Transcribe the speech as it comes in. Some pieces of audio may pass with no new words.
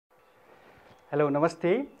Hello,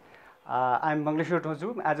 Namaste. I'm Mangleshwar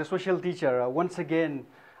Toju. As a social teacher, once again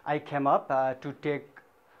I came up to take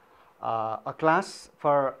a class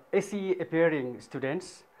for SE appearing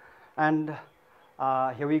students, and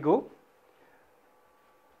here we go.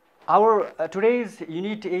 Our today's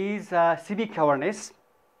unit is civic awareness,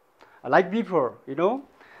 like before,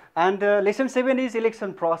 and lesson 7 is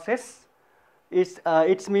election process.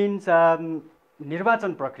 It means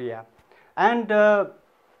nirvachan prakriya, and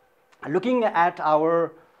looking at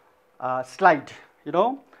our slide,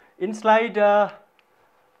 in slide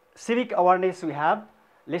civic awareness we have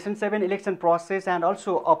lesson 7 election process, and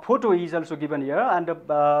also a photo is also given here, and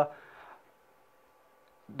the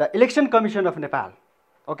Election Commission of Nepal.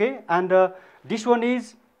 Okay, and this one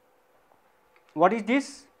is, what is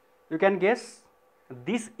this? You can guess.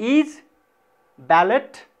 This is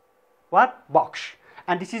ballot box,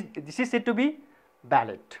 and this is said to be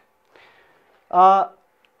ballot.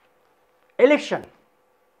 Election.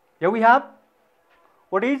 Here we have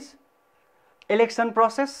what is election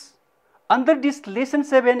process. Under this lesson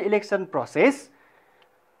 7 election process,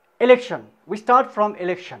 election, we start from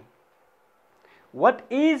election. What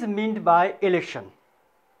is meant by election?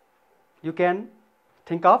 You can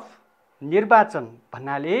think of निर्वाचन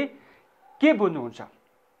भन्नाले के बुझ्नुहुन्छ?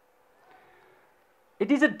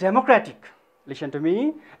 It is a democratic, listen to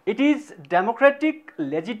me, it is democratic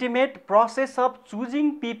legitimate process of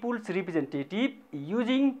choosing people's representative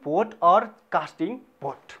using vote or casting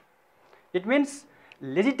vote. It means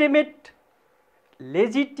legitimate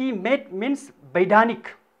means वैधानिक,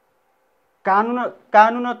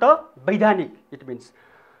 कानुन त वैधानिक, it means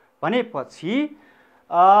भनेपछि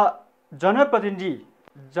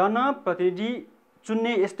जनप्रतिनिधि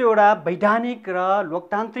चुन्ने यस्तो एउटा वैधानिक र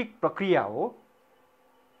लोकतान्त्रिक प्रक्रिया हो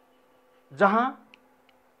जहाँ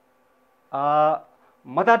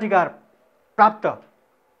मताधिकार प्राप्त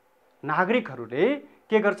नागरिकहरूले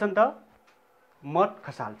के गर्छन् त मत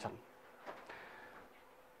खसाल्छन्.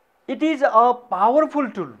 It is a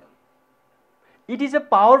powerful tool. It is a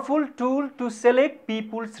powerful tool to select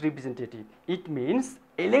people's representative. It means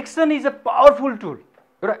election is a powerful tool.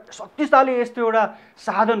 एउटा शक्तिशाली यस्तो एउटा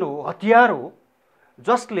साधन हो, हतियार हो,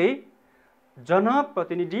 जसले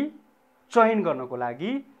जनप्रतिनिधि चयन गर्नको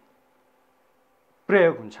लागि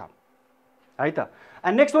प्रयोग हुन्छ है त.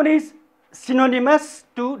 And next one is synonymous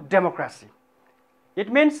to democracy.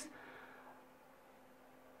 It means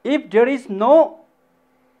if there is no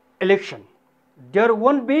election, there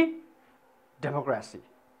won't be democracy.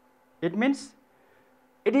 It means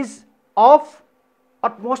it is of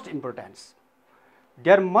utmost importance.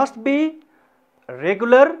 There must be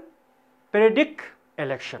regular periodic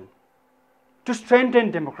election to strengthen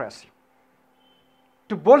democracy,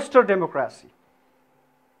 to bolster democracy,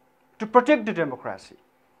 to protect the democracy.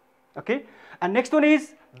 Okay, and next one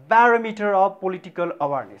is barometer of political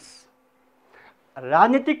awareness.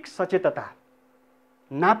 राजनीतिक सचेतता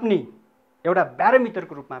नाप्ने एउटा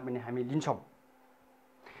ब्यारोमिटरको रूपमा पनि हामी लिन्छौं.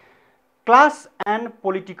 Class and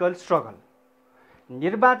political struggle.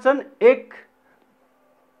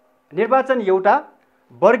 निर्वाचन एउटा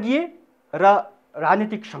वर्गीय र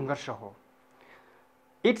राजनीतिक संघर्ष हो.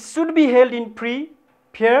 It should be held in free,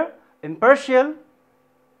 fair, impartial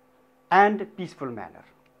and peaceful manner.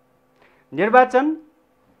 निर्वाचन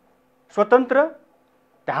स्वतन्त्र,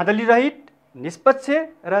 धाँधली रहित, निष्पक्ष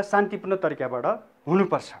र शान्तिपूर्ण तरिकाबाट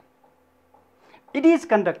हुनुपर्छ. It is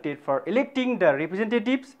conducted for electing the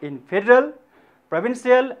representatives in federal,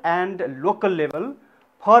 provincial and local level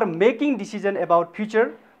for making decision about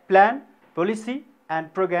future plan, policy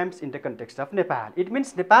and programs in the context of Nepal. It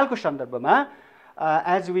means Nepal ko sandarbhama,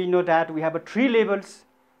 as we know that we have 3 levels,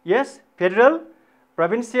 yes, federal,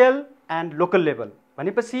 provincial and local level.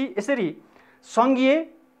 भनेपछि यसरी संघीय,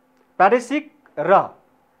 प्रादेशिक र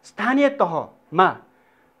स्थानीय तहमा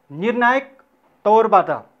निर्णायक तौरबाट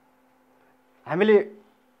हामीले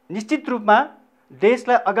निश्चित रूपमा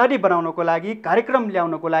देशलाई अगाडि बढाउनको लागि, कार्यक्रम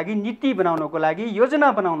ल्याउनको लागि, नीति बनाउनको लागि,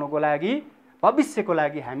 योजना बनाउनको लागि, भविष्यको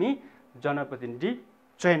लागि हामी जनप्रतिनिधि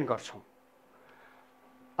चयन गर्छौं.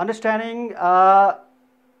 Understanding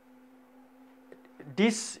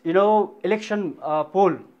this, election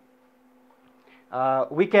poll,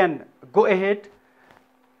 we can go ahead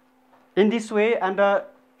in this way. And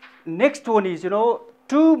next one is,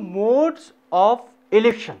 2 modes of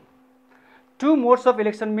election. 2 modes of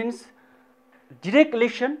election means direct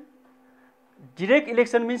election. Direct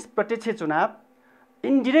election means प्रत्यक्ष चुनाव.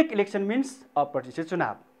 Indirect election means अप्रत्यक्ष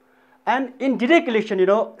चुनाव. And in direct election,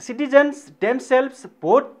 citizens themselves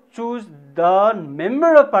vote, choose the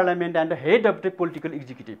member of parliament and the head of the political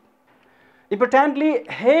executive. Importantly,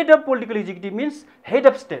 head of political executive means head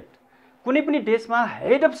of state. कुनै पनि देशमा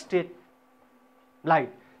head of state लाई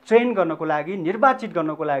train गर्नको लागि, निर्वाचित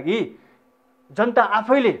गर्नको लागि जनता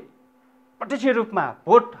आफैले प्रत्यक्ष रूपमा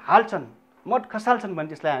भोट हाल्छन्, मत खसाल्छन् भने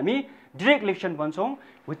त्यसलाई हामी डाइरेक्ट इलेक्सन भन्छौँ,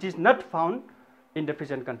 which is not found in the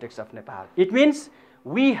present context of Nepal. It means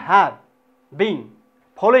we have been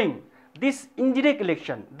following this indirect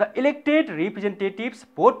election. The elected representatives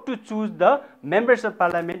vote to choose the members of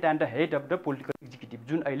parliament and the head of the political executive.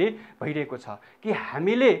 जुन अहिले भइरहेको छ कि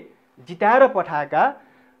हामीले जिताएर पठाएका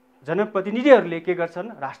जनप्रतिनिधिहरूले के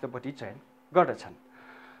गर्छन्, राष्ट्रपति चयन गर्दछन्.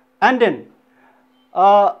 And then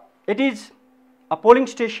it is a polling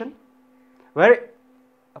station where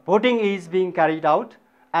voting is being carried out.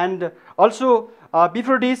 And also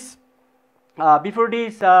before this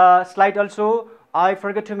slide also I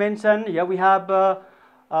forgot to mention, here we have 1,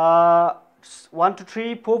 2,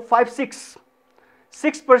 3, 4, 5, 6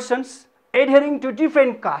 persons adhering to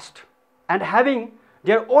different caste and having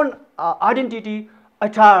their own identity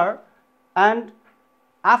attire and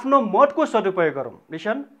आफ्नो मतको सदुपयोग गरौँ.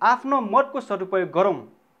 Listen, आफ्नो मतको सदुपयोग गरौँ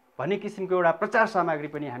भन्ने किसिमको एउटा प्रचार सामग्री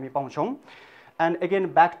पनि हामी पाउँछौँ. And again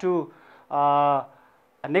back to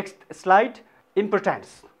next slide,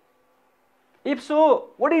 importance. If so,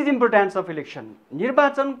 what is importance of election?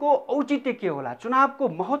 निर्वाचनको औचित्य के होला, चुनावको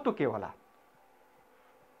महत्व के होला?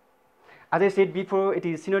 As I said before, it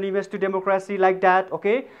is synonymous to democracy, like that,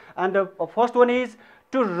 okay? And the first one is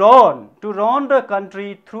to run the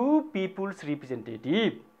country through people's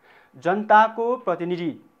representative. जनताको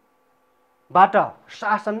प्रतिनिधिबाट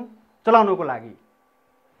शासन चलाउनको लागि,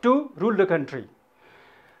 to rule the country,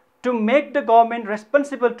 to make the government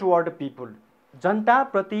responsible toward the people. जनता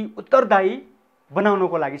प्रति उत्तरदायी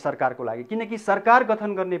बनाउनको लागि, सरकारको लागि, किनकि सरकार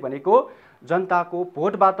गठन गर्ने भनेको जनताको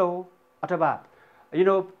भोटबाट हो अथवा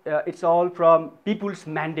it's all from people's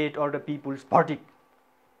mandate or the people's verdict.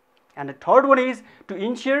 And the third one is to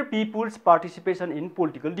ensure people's participation in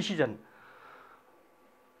political decision.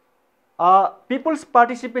 People's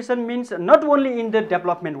participation means not only in the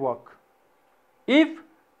development work. If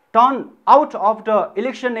turn out of the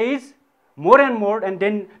election is more and more, and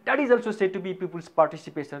then that is also said to be people's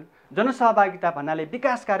participation. जनसहभागिता भन्नाले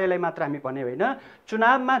विकास कार्यलाई मात्र हामी भन्ने होइन,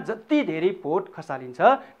 चुनावमा जति धेरै भोट खसालिन्छ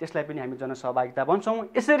त्यसलाई पनि हामी जनसहभागिता भन्छौँ.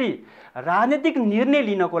 यसरी राजनीतिक निर्णय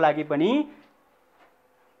लिनको लागि पनि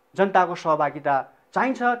जनताको सहभागिता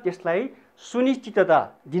चाहिन्छ, त्यसलाई सुनिश्चितता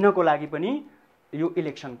दिनको लागि पनि यो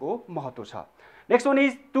इलेक्सनको महत्व छ. Next one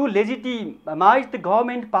is to legitimize the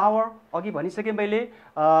government power. अघि भनिसके मैले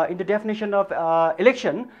in the definition of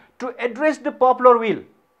election, to address the popular will.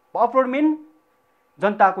 Popular mean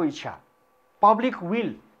जनताको इच्छा, public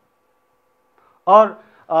will or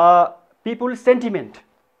people's sentiment.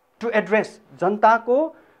 To address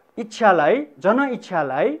जनताको इच्छालाई,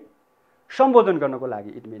 जनइच्छालाई सम्बोधन गर्नको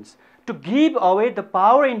लागि. It means to give away the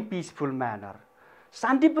power in peaceful manner.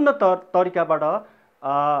 शान्तिपूर्ण तरिकाबाट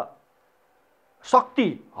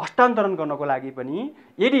शक्ति हस्तान्तरण गर्नको लागि पनि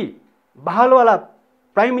यदि बहालवाला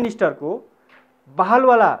प्राइम मिनिस्टरको,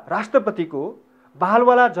 बहालवाला राष्ट्रपतिको,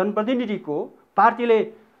 बहालवाला जनप्रतिनिधिको पार्टीले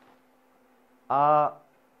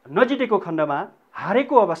नजितेको खण्डमा,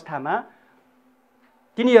 हारेको अवस्थामा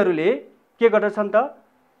तिनीहरूले के गर्दछन् त,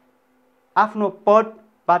 आफ्नो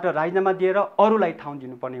पदबाट राजीनामा दिएर अरूलाई ठाउँ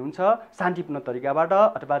दिनुपर्ने हुन्छ शान्तिपूर्ण तरिकाबाट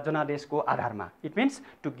अथवा जनादेशको आधारमा. It means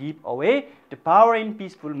to give away the power in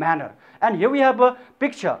peaceful manner. And here we have a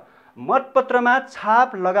picture. मतपत्रमा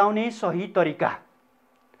छाप लगाउने सही तरिका.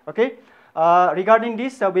 Okay, regarding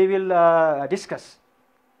this we will discuss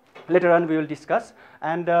later on. We will discuss.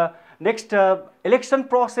 And next, election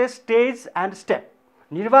process, stage and step.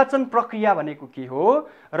 निर्वाचन प्रक्रिया भनेको के हो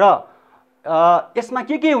र यसमा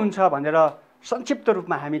के हुन्छ भनेर संक्षिप्त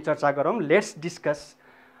रूपमा हामी चर्चा गरौँ. Let's discuss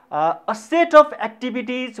a set of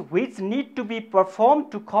activities which need to be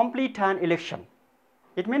performed to complete an election.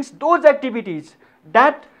 It means those activities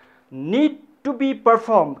that need to be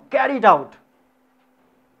performed, carried out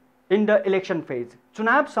in the election phase.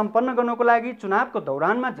 चुनाव सम्पन्न गर्नको लागि चुनावको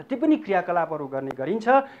दौरानमा जति पनि क्रियाकलापहरू गर्ने गरिन्छ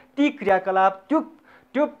ती क्रियाकलाप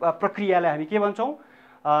त्यो प्रक्रियालाई हामी के भन्छौँ,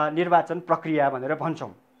 निर्वाचन प्रक्रिया भनेर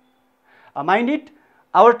भन्छौँ. Mind it,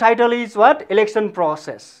 our title is what? Election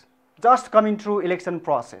process. Just coming through election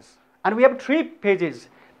process. And we have three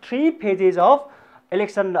phases of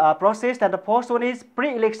election process. And the first one is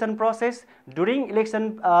pre-election process, during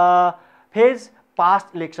election phase, past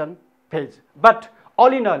election phase. But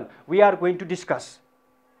all in all, we are going to discuss.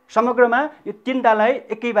 समग्रमा यो तीनटालाई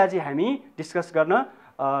एकैबाजी हामी discuss गर्न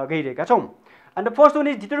गइरहेका छौं. And the first one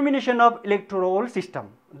is determination of electoral system.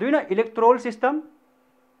 Do you know electoral system?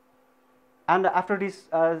 And after this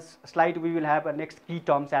slide, we will have next key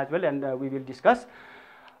terms as well, and we will discuss.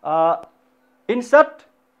 In short,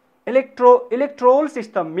 electoral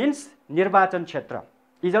system means निर्वाचन क्षेत्र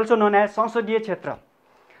is also known as संसदीय क्षेत्र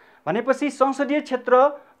भनेपछि संसदीय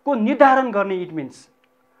क्षेत्रको निर्धारण गर्ने it means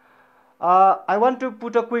I want to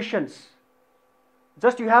put a questions.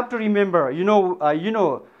 Just you have to remember,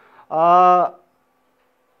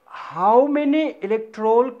 how many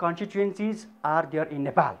electoral constituencies are there in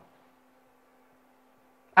Nepal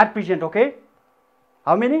at present? Okay,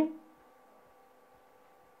 how many?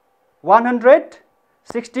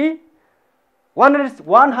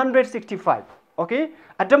 165. Okay,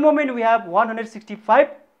 at the moment we have 165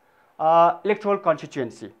 electoral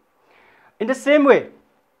constituency. In the same way,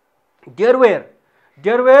 there were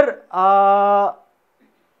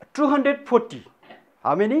 240.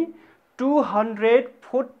 How many?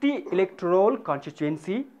 240 electoral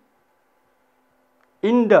constituency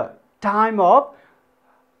in the time of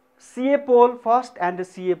CA poll first and the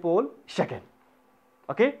CA poll second.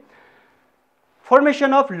 Okay.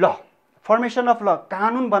 Formation of law.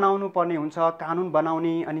 कानुन बनाउनु पर्ने हुन्छ, कानुन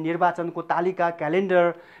बनाउने अनि निर्वाचनको तालिका,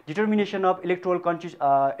 calendar, determination of electoral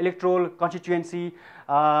constituency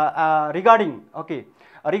regarding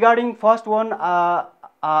first one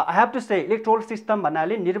I have to say electoral system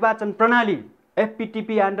भन्नाले निर्वाचन प्रणाली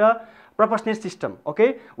FPTP and proportional system.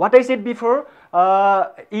 Okay, what I said before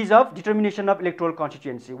is of determination of electoral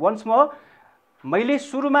constituency. Once more, मैले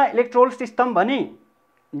सुरुमा electoral system भने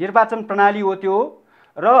निर्वाचन प्रणाली हो त्यो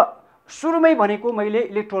र सुरुमै भनेको मैले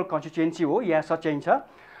इलेक्टोरल कन्स्टिट्युएन्सी हो, यहाँ सच्याइ छ.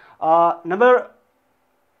 Number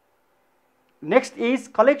next is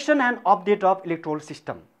collection and update of electoral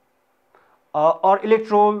system or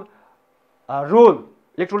electoral roll.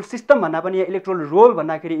 Electoral system भन्दा पनि इलेक्टोरल रोल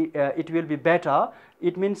भन्दाखेरि it will be better.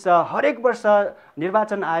 It means हरेक वर्ष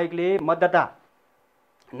निर्वाचन आयोगले मतदाता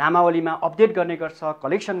नामावलीमा अपडेट गर्ने गर्छ,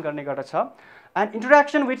 कलेक्सन गर्ने गर्दछ. And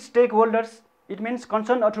interaction with stake holders. It means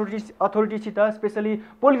concerned authorities, especially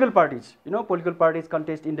political parties. Political parties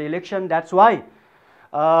contest in the election. That's why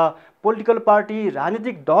political party,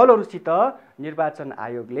 राजनीतिक दलहरुसित निर्वाचन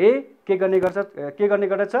आयोगले के गर्ने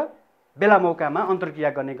गर्दछ? बेला मौकामा अन्तर्क्रिया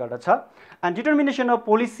गर्ने गर्दछ. And determination of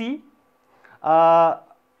policy,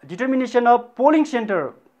 determination of polling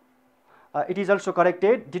center. It is also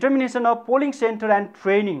corrected. Determination of polling center and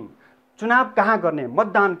training. चुनाव कहाँ गर्ने,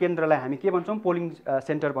 मतदान केन्द्रलाई हामी के भन्छौं? पोलिङ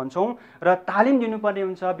सेन्टर भन्छौं र तालिम दिनुपर्ने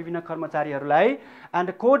हुन्छ विभिन्न कर्मचारीहरूलाई.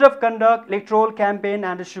 And code of conduct, electoral campaign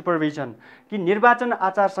and supervision. कि निर्वाचन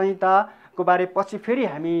आचार संहिताको बारे पछि फेरि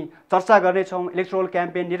हामी चर्चा गर्ने छौं. इलेक्टोरल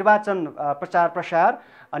क्याम्पेन, निर्वाचन प्रचार प्रसार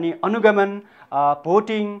अनि अनुगमन,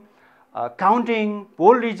 voting, counting,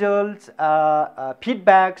 pole results,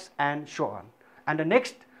 feedbacks and so on. And the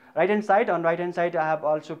next right hand side, on right hand side I have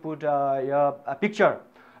also put a picture.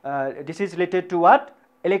 This is related to what?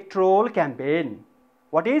 Electoral campaign.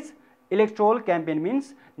 What is electoral campaign?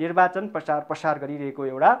 Means निर्वाचन प्रचार प्रसार गरिरहेको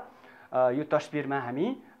एउटा यो तस्बिरमा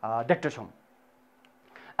हामी देख्दछौं.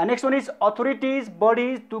 And next one is authorities,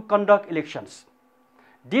 bodies to conduct elections.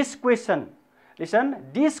 This question, listen,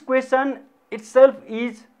 this question itself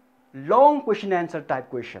is long question answer type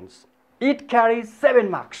questions. It carries 7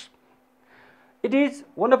 marks. It is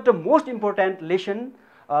one of the most important lesson,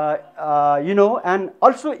 and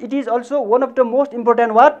also it is also one of the most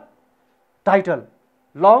important what? Title.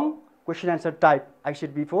 Long question answer type, I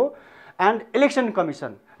said before. And election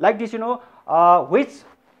commission. Like this, which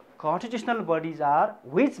constitutional bodies are,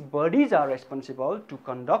 responsible to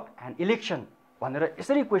conduct an election. भनेर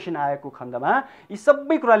यसरी question आएको खण्डमा यी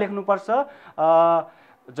सबै कुरा लेख्नु पर्छ.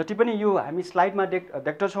 जति पनि यो हामी स्लाइडमा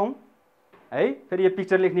देख्दछौं है, फेरि यो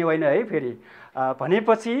पिक्चर लेख्ने होइन है फेरि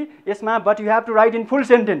भनेपछि यसमा but you have to right in full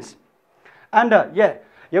sentence. And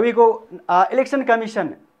here we go. Election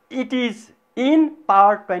commission, it is in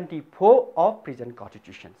part 24 of present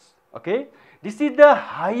constitutions. Okay, this is the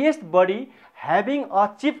highest body having a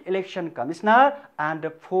chief election commissioner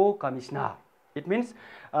and 4 commissioner. It means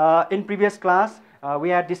in previous class we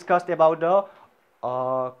had discussed about the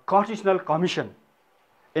constitutional commission,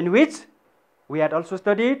 in which we had also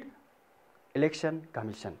studied election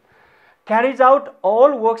commission. Carries out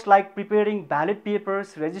all works like preparing ballot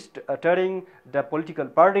papers, registering the political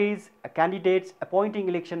parties, candidates, appointing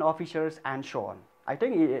election officers and so on. I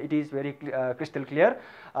think it is very crystal clear.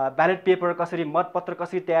 Ballot paper कसरी मतपत्र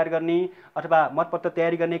कसरी तयार गर्ने अथवा मतपत्र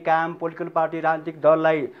तयारी गर्ने काम, पोलिटिकल पार्टी राजनीतिक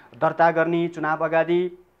दललाई दर्ता गर्ने चुनाव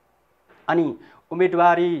अगाडि, अनि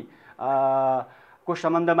उम्मेदवारी को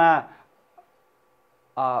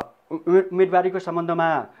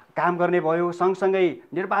सम्बन्धमा काम गर्ने भयो, सँगसँगै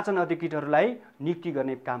निर्वाचन अधिकृतहरूलाई नियुक्ति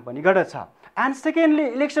गर्ने काम पनि गर्दछ. And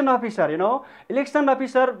secondly, election officer, election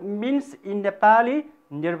officer means in Nepali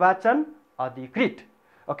निर्वाचन अधिकृत.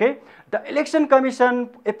 Okay, the election commission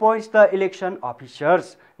appoints the election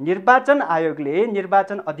officers. निर्वाचन आयोगले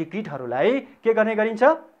निर्वाचन अधिकृतहरूलाई के गर्ने गरिन्छ?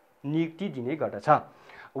 नियुक्ति दिने गर्दछ.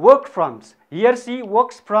 Work from, he or she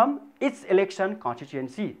works from its election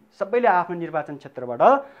constituency. सबैले आफ्नो निर्वाचन क्षेत्रबाट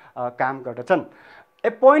काम गर्दछन्.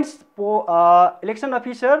 Appoints election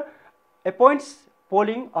officer appoints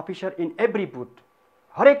polling officer in every booth.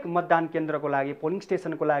 हरेक मतदान केन्द्रको लागि, पोलिङ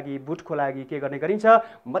स्टेसनको लागि, बुथको लागि के गर्ने गरिन्छ?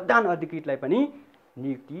 मतदान अधिकृतलाई पनि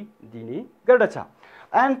नियुक्ति दिने गर्दछ.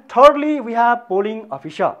 And thirdly, we have polling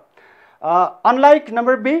officer. Unlike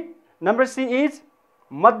number B, number C is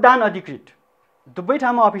मतदान अधिकृत. दुवै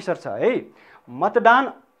ठाउँमा अफिसर छ है.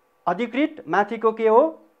 मतदान अधिकृत माथिको के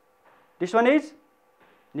हो? This one is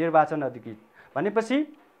निर्वाचन अधिकृत. भनेपछि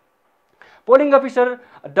polling officer,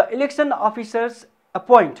 the election officers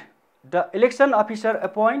appoint the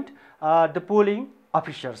polling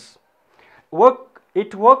officers.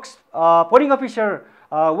 Polling officer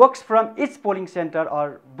works from its polling center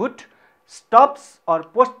or booth, stops or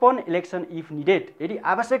postpone election if needed. यदि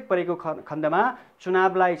आवश्यक परेको खण्डमा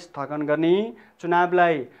चुनावलाई स्थगन गर्ने,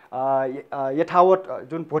 चुनावलाई यथावत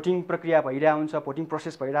जुन भोटिङ प्रक्रिया भइरहेको हुन्छ, भोटिङ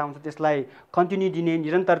प्रोसेस भइरहेको हुन्छ त्यसलाई कन्टिन्यू दिने,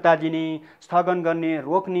 निरन्तरता दिने, स्थगन गर्ने,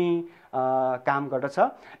 रोक्ने काम गर्दछ.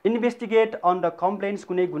 इन्भेस्टिगेट अन द कम्प्लेन्ट्स,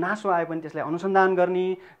 कुनै गुनासो आयो भने त्यसलाई अनुसन्धान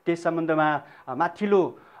गर्ने, त्यस सम्बन्धमा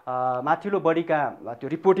माथिल्लो बडीका त्यो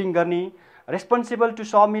रिपोर्टिङ गर्ने. Responsible to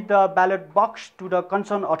submit the ballot box to the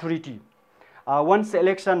concerned authority. Once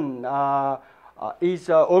election is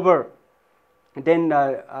over, then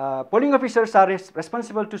polling officers are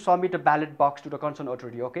responsible to submit a ballot box to the concerned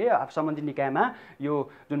authority. Okay, सम्बन्धित निकायमा यो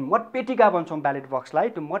जुन मतपेटिका भन्छौँ ब्यालेट बक्सलाई,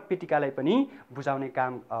 त्यो मतपेटिकालाई पनि बुझाउने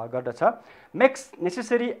काम गर्दछ. Makes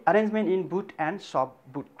necessary arrangement in booth and sub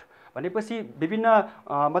booth. भनेपछि विभिन्न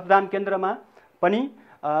मतदान केन्द्रमा पनि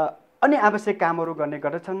अन्य आवश्यक कामहरू गर्ने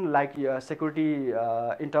गर्दछन्, like security,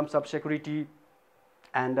 in terms of security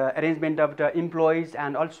and arrangement of the employees,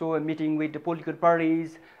 and also a meeting with the political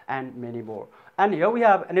parties and many more. And here we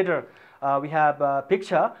have another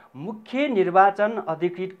picture. मुख्य निर्वाचन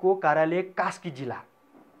अधिकृतको कार्यालय कास्की जिल्ला.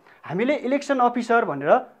 हामीले इलेक्सन अफिसर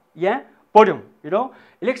भनेर यहाँ पढ्यौं.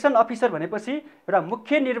 इलेक्सन अफिसर भनेपछि एउटा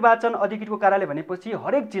मुख्य निर्वाचन अधिकृतको कार्यालय भनेपछि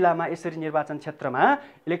हरेक जिल्लामा यसरी निर्वाचन क्षेत्रमा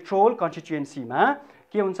इलेक्ट्रोल कन्स्टिट्युएन्सीमा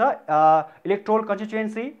के हुन्छ? Electoral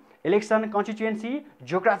constituency, election constituency,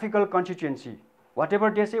 geographical constituency,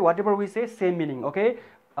 whatever we say same meaning. Okay,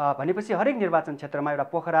 भनेपछि हरेक निर्वाचन क्षेत्रमा एउटा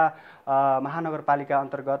पोखरा महानगरपालिका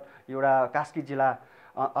अन्तर्गत एउटा कास्की जिल्ला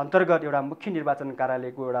अन्तर्गत एउटा मुख्य निर्वाचन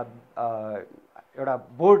कार्यालयको एउटा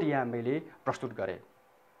बोर्ड यहाँ मैले प्रस्तुत गरेँ.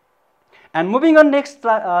 And moving on, next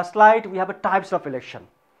slide, we have a types of election.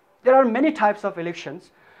 There are many types of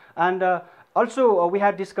elections, and also we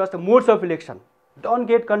have discussed the modes of election. Don't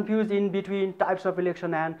get confused in between types of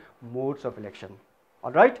election and modes of election.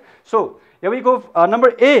 All right, so here we go.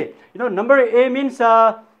 Number A, number A means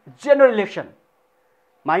general election.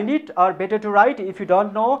 Mind it, or better to write if you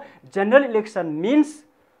don't know, general election means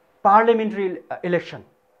parliamentary election.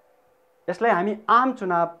 यसलाई हामी आम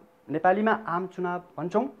चुनाव, नेपालीमा आम चुनाव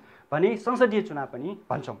भन्छौं भने संसदीय चुनाव पनि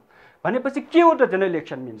भन्छौं. भनेपछि के हो त general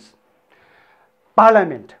election means?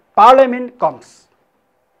 Parliament comes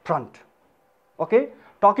front. Okay,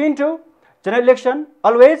 talking to general election,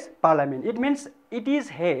 always parliament. It means it is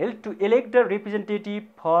held to elect the representative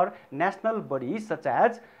for national bodies such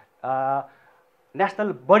as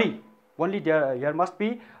national body. Only there must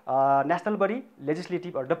be national body,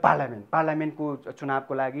 legislative or the parliament. Parliament को चुनाव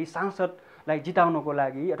को लागि, सांसदलाई जिताउनको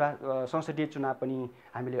लागि एउटा संसदीय चुनाव पनि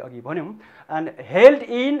हामीले अघि भन्यौं. And held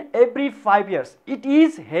in every 5 years. It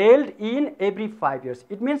is held in every 5 years.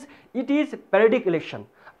 It means it is periodic election.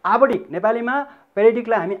 आवधिक, नेपालीमा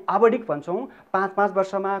पेरिडिकलाई हामी आवधिक भन्छौं. 5-5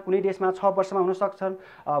 वर्षमा, कुनै देशमा 6 वर्षमा हुन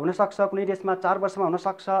सक्छ, कुनै देशमा 4 वर्षमा हुन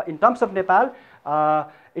सक्छ. In terms of Nepal,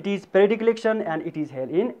 it is periodic election and it is held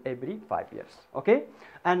in every 5 years. Okay,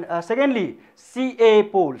 and secondly, CA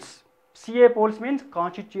polls. CA polls means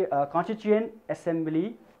Constituent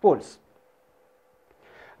Assembly polls.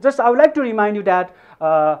 Just I would like to remind you that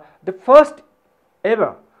the first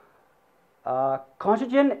ever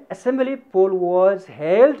Constituent Assembly poll was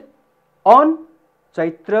held on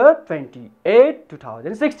Chaitra 28,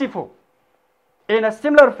 2064. In a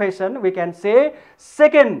similar fashion, we can say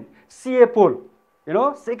second CA poll,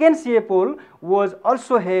 second CA poll was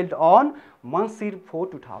also held on Mansir 4,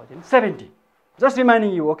 2070. Just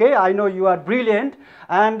reminding you, okay, I know you are brilliant.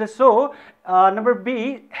 And so, number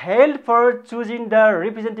B, held for choosing the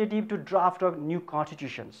representative to draft of new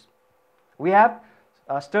constitutions. We have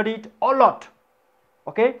studied a lot,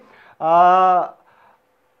 okay.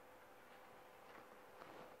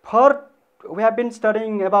 We have been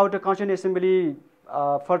studying about the Constituent Assembly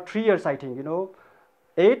for 3 years, I think,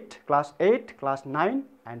 8, class 8, class 9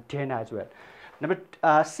 and 10 as well. Number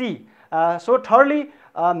C. So thirdly,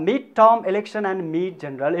 mid-term election and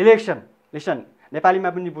mid-general election. Listen, नेपालीमा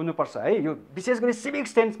पनि बुझ्नुपर्छ है, यो विशेष गरी civic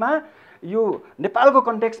सेन्समा यो नेपालको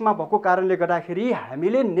कन्टेक्स्टमा भएको कारणले गर्दाखेरि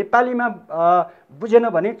हामीले नेपालीमा बुझेन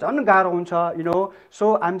भने झन् गाह्रो हुन्छ,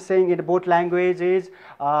 so I am saying in both languages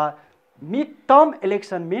mid term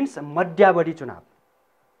election means मध्यावधि चुनाव,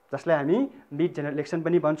 जसलाई हामी मिड जनरल इलेक्सन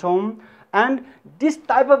पनि भन्छौँ. And this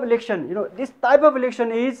type of election, this type of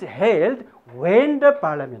election is held when the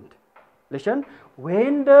parliament, listen,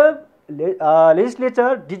 when the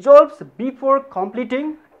legislature dissolves before completing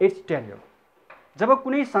its tenure. जब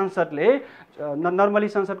कुनै संसदले, normally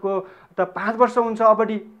संसदको त 5 वर्ष हुन्छ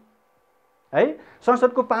अवधि है,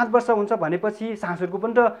 संसदको 5 वर्ष हुन्छ भनेपछि सांसदको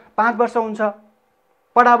पनि त 5 वर्ष हुन्छ,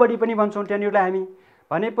 पदावधि पनि भन्छौँ टेन्युरलाई हामी.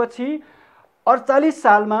 भनेपछि 48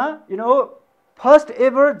 सालमा first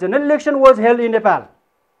ever general election was held in Nepal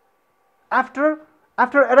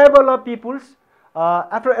after arrival of people's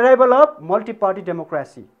after arrival of multi-party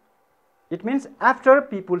democracy. It means after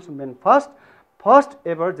people's movement, first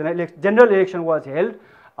ever general election was held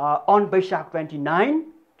on Baishak 29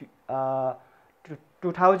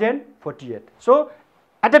 2048. So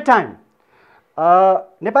at that time,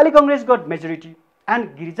 Nepali Congress got majority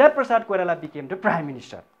and Girija Prasad Koirala became the prime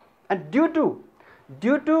minister. And due to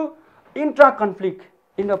intra-conflict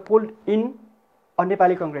in a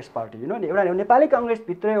Nepali Congress party, Nepali Congress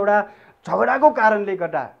भित्र एउटा झगडाको कारणले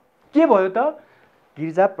गर्दा के भयो त,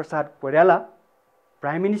 Girija Prasad Koirala,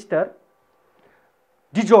 Prime Minister,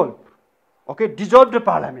 dissolved the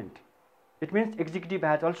parliament. It means executive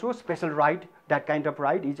has also special right, that kind of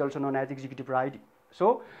right is also known as executive right.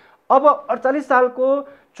 So, अब 48 सालको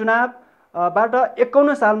चुनावबाट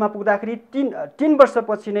 51 सालमा पुग्दाखेरि 3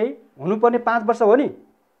 वर्षपछि नै हुनुपर्ने 5 वर्ष हो नि,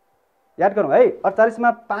 याद गरौँ है. 48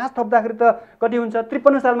 मा 5 थप्दाखेरि त कति हुन्छ,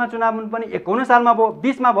 53 सालमा चुनाव हुनुपर्ने 51 सालमा भयो,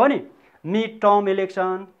 20 मा भयो नि, मिड टर्म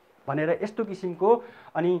इलेक्सन भनेर यस्तो किसिमको.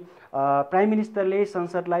 अनि प्राइम मिनिस्टरले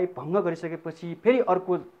संसदलाई भङ्ग गरिसकेपछि फेरि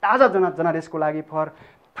अर्को ताजा जनादेशको लागि for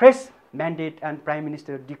fresh mandate and prime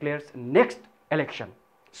minister declares next election.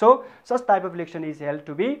 So such type of election is held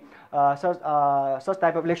to be such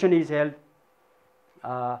type of election is held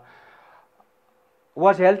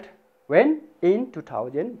was held when in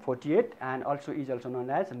 2048 and also is also known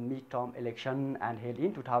as mid-term election and held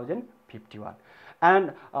in 2051.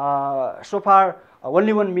 And so far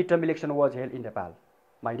only one mid-term election was held in Nepal,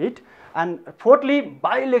 mind it. And fourthly,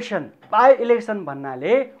 by-election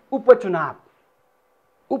भन्नाले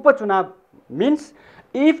उपचुनाव means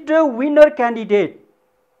if the winner candidate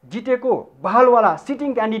जितेको बहालवाला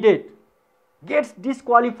sitting candidate gets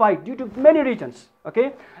disqualified due to many reasons,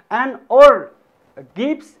 okay, and or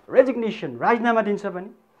gives resignation, राजीनामा दिन्छ भने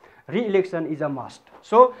re-election is a must.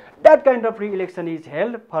 So that kind of re-election is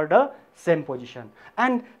held for the same position.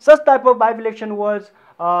 And such type of by-election was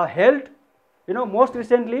held, most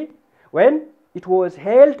recently when it was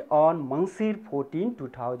held on Mangsir 14,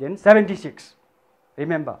 2076.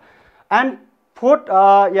 Remember. And fourth,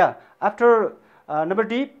 after number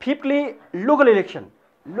D, fifthly, local election.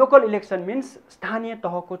 Local election means स्थानीय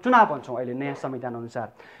तहको चुनाव भन्छौं अहिले नयाँ संविधान अनुसार.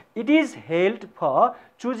 It is held for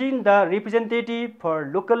choosing the representative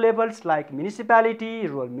for local levels like municipality,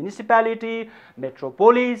 rural municipality,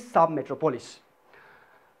 metropolis, sub-metropolis.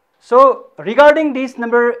 So regarding this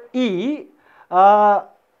number E,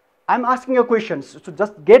 I'm asking you questions, so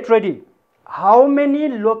just get ready. How many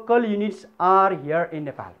local units are here in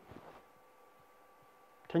Nepal?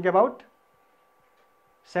 Think about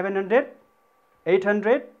 700,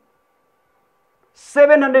 800,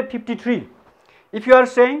 753. If you are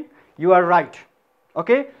saying, you are right.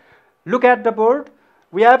 Okay, look at the board.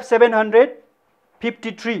 We have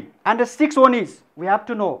 753, and the sixth one is we have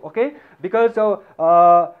to know. Okay, because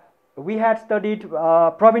we had studied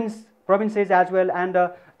provinces as well, and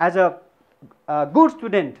as a good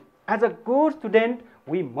student,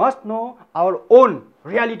 we must know our own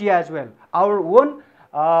reality as well, our own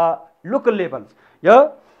local levels.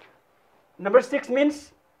 Yeah. Number 6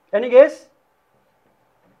 means, any guess?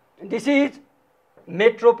 This is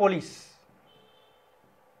metropolis.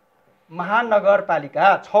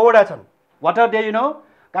 Mahanagarpalika, 6 वटा छन्. What are they,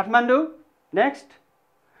 Kathmandu, next.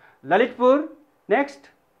 Lalitpur, next.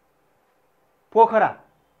 Pokhara,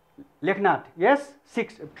 Leknath, yes,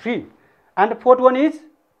 3. And the fourth one is,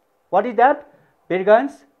 what is that?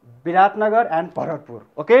 Birganj, Biratnagar and Bharatpur.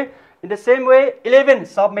 Okay. In the same way, 11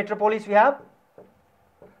 sub-metropolis we have.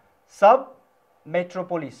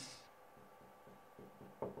 Sub-metropolis.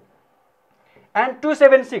 And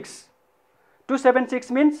 276.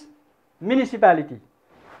 276 means municipality.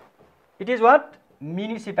 It is what?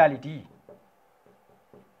 municipality.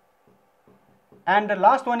 And the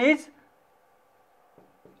last one is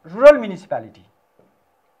rural municipality.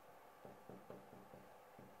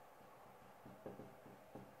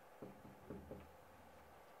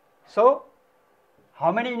 So,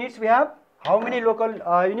 how many units we have? How many local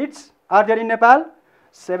units are there in Nepal?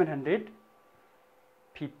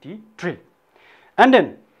 753. And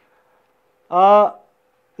then, now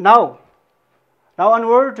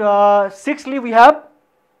onward, sixthly we have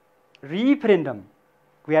referendum.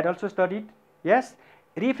 We had also studied, yes,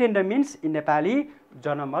 referendum means in Nepali,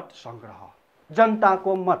 janamat sangraha,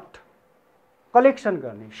 jantako mat, collection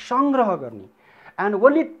garni, sangraha garni, and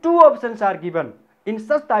only 2 options are given in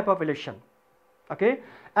such type of election, okay,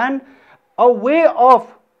 and a way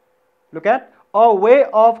of, look at, a way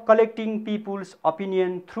of collecting people's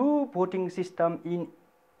opinion through voting system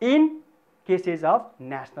in cases of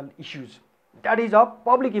national issues. That is of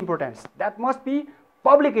public importance. That must be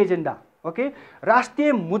public agenda. Okay,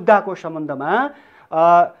 राष्ट्रिय मुद्दाको सम्बन्धमा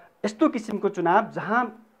यस्तो किसिमको चुनाव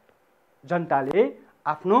जहाँ जनताले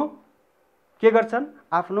आफ्नो के गर्छन्,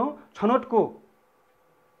 आफ्नो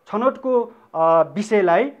छनौटको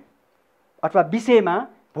विषयलाई अथवा विषयमा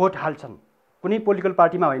भोट हाल्छन्, कुनै पोलिटिकल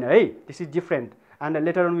पार्टीमा होइन है. This is different and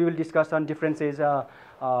later on we will discuss on differences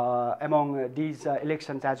among these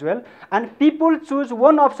elections as well. And people choose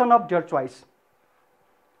one option of their choice.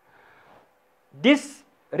 This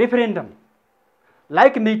referendum,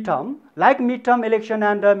 like midterm election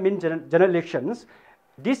and general elections,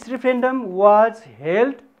 this referendum was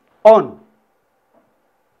held on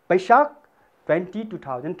Baishak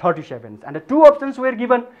 2037, and the 2 options were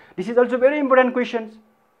given. This is also very important questions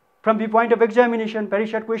from the point of examination, very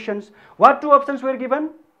short questions. What 2 options were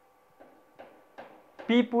given?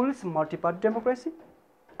 People's multi-party democracy.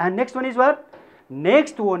 And next one is what?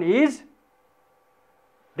 Next one is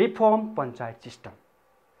reform panchayat system.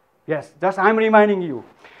 Yes, just I am reminding you.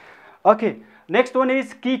 Okay, next one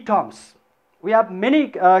is key terms. We have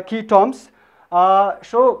many key terms.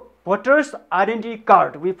 So voters identity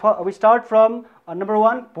card. We start from number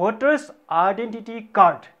 1, voters identity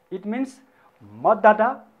card. It means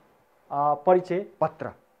मतदाता परिचय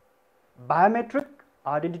पत्र. Biometric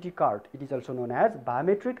identity card. It is also known as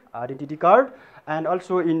biometric identity card. And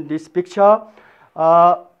also in this picture,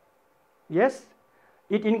 yes,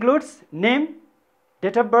 it includes name,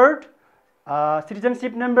 date of birth,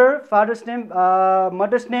 citizenship number, father's name,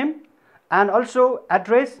 mother's name, and also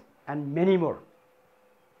address and many more.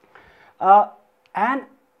 An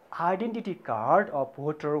identity card of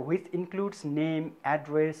voter which includes name,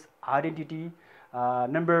 address, identity,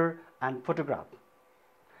 number and photograph.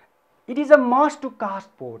 It is a must to cast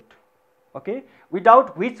vote, okay,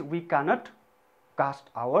 without which we cannot cast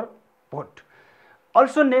our vote.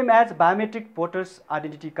 Also named as biometric voters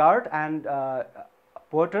identity card and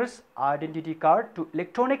voters identity card to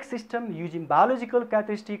electronic system using biological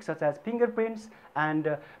characteristics such as fingerprints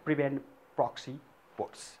and prevent proxy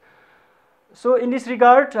votes. So in this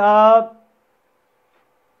regard,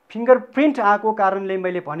 fingerprint आको कारणले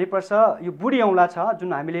मैले भनेपर्छ यो बुढी औँला छ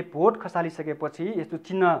जुन हामीले vote खसालिसकेपछि यस्तो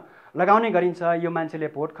चिन्ह लगाउने गरिन्छ, यो मान्छेले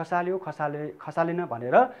भोट खसाल्यो खसालेन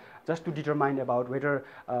भनेर, just to determine about whether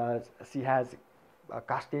she has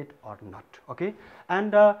casted or not. Okay,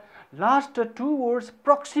 and last 2 words,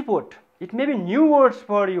 proxy vote. It may be new words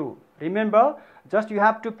for you. Remember, just you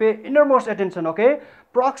have to pay innermost attention. Okay,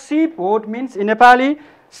 proxy vote means in Nepali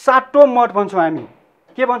सातो मत भन्छौं हामी.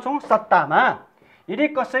 के भन्छौं? सत्तामा यदि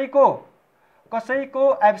कसैको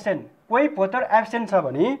absent, कोही voter absent छ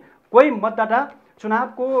भने, कोही मतदाता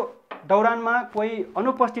चुनावको दौरानमा कोही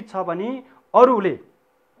अनुपस्थित छ भने अरूले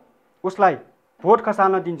उसलाई भोट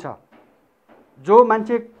खसाल्न दिन्छ, जो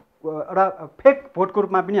मान्छे एउटा फेक भोटको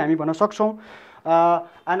रूपमा पनि हामी भन्न सक्छौं.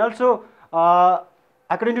 And also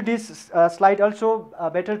according to this slide also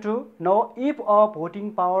better to know if a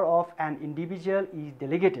voting power of an individual is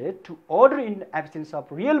delegated to order in absence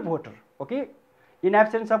of real voter. Okay, in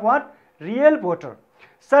absence of what? Real voter.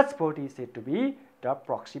 Such vote is said to be the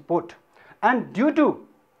proxy vote. And due to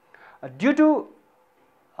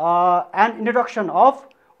an introduction of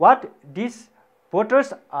what? This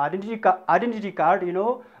voters identity card, you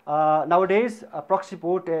know, nowadays proxy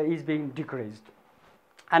vote is being decreased.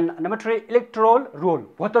 And number 3, electoral roll,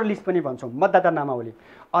 voter list पनि भन्छौं, मतदाता नामावली,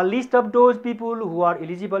 a list of those people who are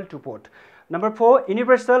eligible to vote. Number 4,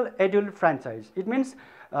 universal adult franchise. It means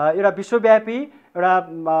एउटा विश्वव्यापी एउटा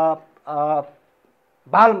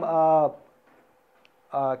बाल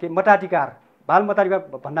मताधिकार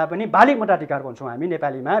भन्दा पनि बालिग मताधिकार भन्छौं हामी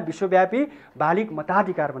नेपालीमा, विश्वव्यापी बालिग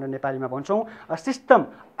मताधिकार भनेर नेपालीमा भन्छौं. A system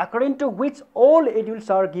according to which all adults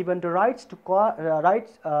are given the rights to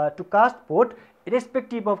cast vote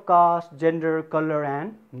irrespective of caste, gender, color,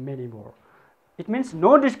 and many more. It means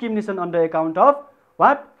no discrimination on the account of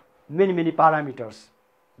what? Many parameters.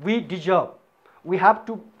 We deserve, we have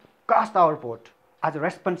to cast our vote as a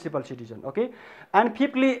responsible citizen, okay? And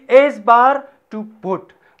fifthly, age bar to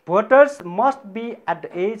vote. Voters must be at the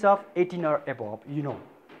age of 18 or above, you know.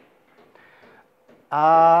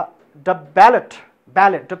 The ballot,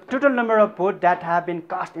 the total number of votes that have been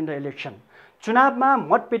cast in the election. चुनावमा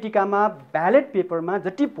मतपेटिकामा ballot पेपरमा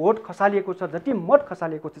जति vote खसालिएको छ, जति मत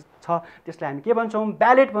खसालिएको छ, त्यसलाई हामी के भन्छौँ?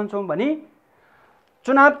 ब्यालेट भन्छौँ। भने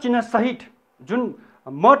चुनाव चिन्ह सहित जुन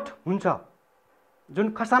मत हुन्छ,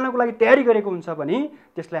 जुन खसाल्नको लागि तयारी गरेको हुन्छ भने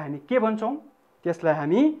त्यसलाई हामी के भन्छौँ? त्यसलाई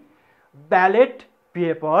हामी ब्यालेट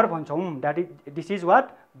पेपर भन्छौँ। This is what?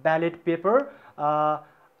 Ballot paper.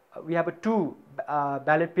 We have to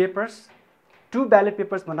ballot papers. To ballot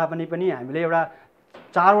papers भन्दा पनि हामीले एउटा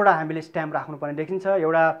 4 वटा हामीले स्ट्याम्प राख्नुपर्ने देखिन्छ।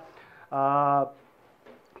 एउटा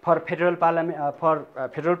for federal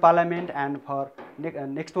parliament and for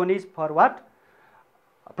next one is for what?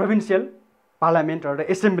 provincial parliament or the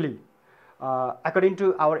assembly according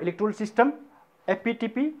to our electoral system,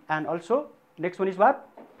 FPTP, and also next one is what?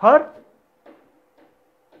 For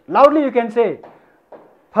loudly you can say,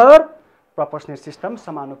 for proportional system,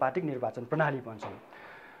 समानुपातिक निर्वाचन प्रणाली भन्छौं.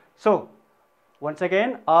 So once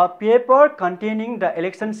again, a paper containing the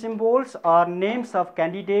election symbols or names of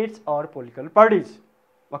candidates or political parties,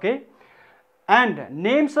 okay, and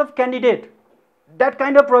names of candidate, that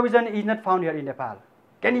kind of provision is not found here in Nepal.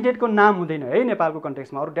 Candidate को नाम हुँदैन है नेपालको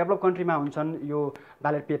कन्टेक्स्टमा, अरु develop कन्ट्रीमा हुन्छन् यो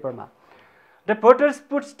ballot पेपरमा. The voters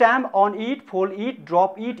put stamp on it, fold it,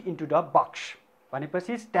 drop it into the box.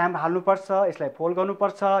 भनेपछि स्ट्याम्प हाल्नुपर्छ, यसलाई फोल्ड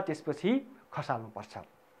गर्नुपर्छ, त्यसपछि खसाल्नुपर्छ.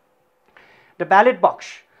 The ballot box,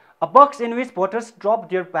 a box in which voters drop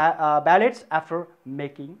their ballots after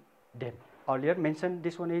making them. Earlier mentioned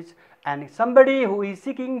this one is, and somebody who is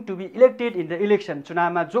seeking to be elected in the election,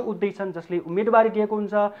 चुनावमा जो उठ्दैछन्, जसले उम्मेदवारी दिएको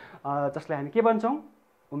हुन्छ, जसलाई हामी के भन्छौं?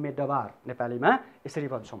 उम्मेदवार नेपालीमा यसरी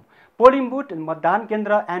भन्छौं. Polling booth, मतदान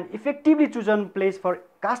केन्द्र, and effectively chosen place for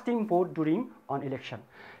casting vote during an election.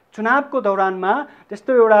 चुनावको दौरानमा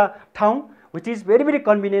त्यस्तो एउटा ठाउँ which is very very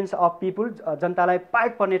convenience of people, जनतालाई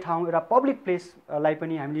पाइक पर्ने ठाउँ, एउटा पब्लिक प्लेस लाई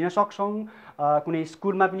पनि हामी लिन सक्छौं, कुनै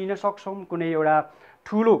स्कुलमा पनि लिन सक्छौं, कुनै एउटा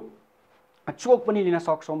ठूलो चोक पनि लिन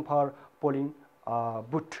सक्छौं for polling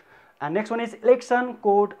booth. And next one is election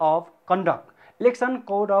code of conduct. Election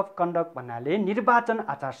code of conduct भन्नाले निर्वाचन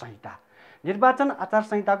आचार संहिता. निर्वाचन आचार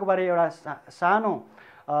संहिताको बारे एउटा सानो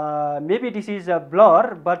maybe this is a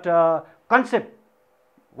blur but concept,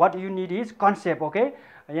 what you need is concept, okay.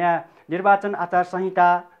 यहाँ निर्वाचन आचार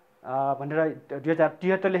संहिता भनेर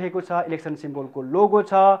 2073 लेखेको छ, इलेक्सन सिम्बलको लोगो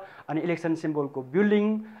छ, अनि इलेक्सन सिम्बलको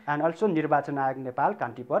बिल्डिङ, एन्ड अल्सो निर्वाचन आयोग Nepal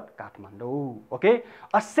कान्तिपथ Kathmandu, okay.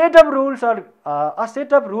 A set of rules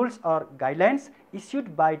or guidelines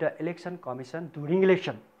issued by the election commission during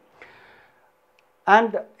election.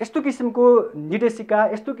 And यस्तो किसिमको निर्देशिका,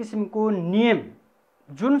 यस्तो किसिमको नियम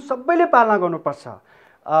जुन सबैले पालना गर्नुपर्छ,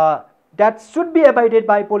 that should be abided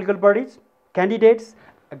by political parties, candidates,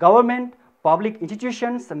 government, public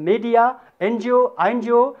institutions, media,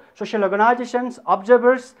 NGO, social organizations,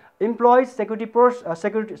 observers, employees, security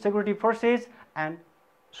forces, and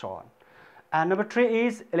so on. And number 3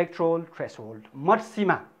 is electoral threshold,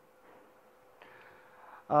 Matsima.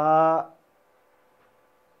 I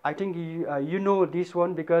think you know this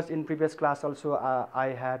one because in previous class also I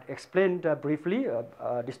had explained briefly,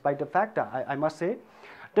 despite the fact I must say,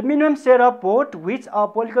 the minimum share of vote which a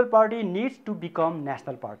political party needs to become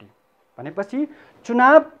national party. भनेपछि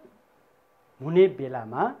चुनाव हुने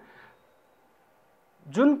बेलामा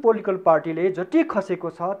जुन political पार्टीले जति खसेको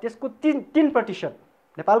छ त्यसको 3%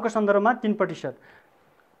 नेपालको सन्दर्भमा 3%,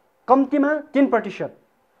 कम्तीमा 3%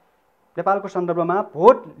 नेपालको सन्दर्भमा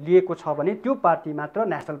भोट लिएको छ भने त्यो पार्टी मात्र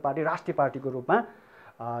नेशनल पार्टी, राष्ट्रिय पार्टीको रूपमा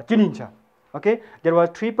चिनिन्छ, okay. There was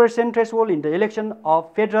 3% threshold in the election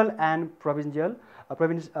of federal and provincial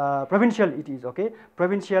it is, okay,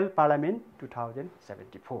 provincial parliament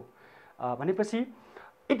 2074. भनेपछि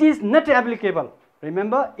it is not applicable,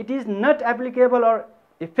 remember, it is not applicable or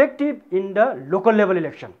effective in the local level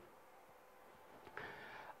election.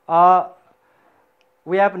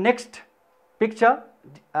 We have next picture.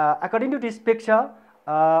 According to this picture,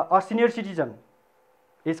 a senior citizen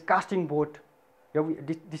is casting vote.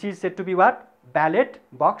 This is said to be what? Ballot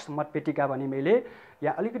box, मतपेटिका भने मैले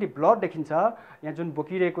यहाँ अलिकति blood देखिन्छ, यहाँ जुन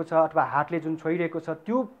बोकिरहेको छ अथवा हातले जुन छोइरहेको छ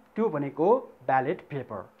त्यो भनेको ballot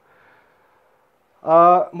paper.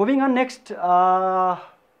 Moving on, next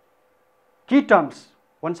key terms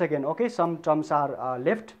once again, okay, some terms are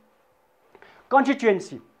left.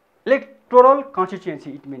 Constituency, electoral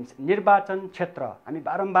constituency it means निर्वाचन क्षेत्र हामी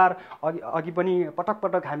बारम्बार अघि पनि पटक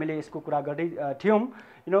पटक हामीले यसको कुरा गर्दै थियौं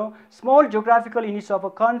small geographical units of a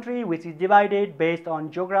country which is divided based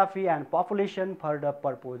on geography and population for the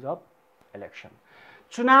purpose of election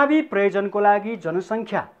चुनावी प्रयोजनको लागि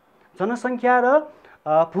जनसंख्या र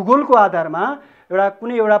भूगोलको आधारमा एउटा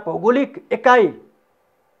कुनै एउटा भौगोलिक एकाइ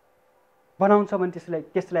बनाउँछ भने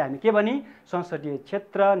त्यसलाई हामी के भनी संसदीय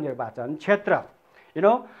क्षेत्र निर्वाचन क्षेत्र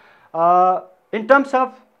in terms of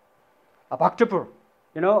Bhaktapur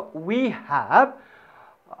we have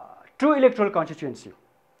two electoral constituency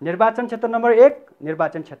निर्वाचन क्षेत्र नम्बर 1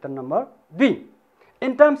 निर्वाचन क्षेत्र number 2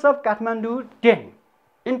 in terms of Kathmandu 10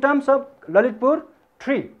 in terms of Lalitpur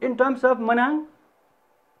 3 in terms of Manang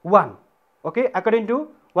 1 okay according to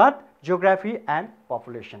what geography and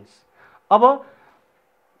populations अब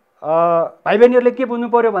भाइ बहिनीहरुले के बुझ्नु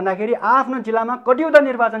पर्यो भन्दाखेरि आफ्नो जिल्लामा कतिवटा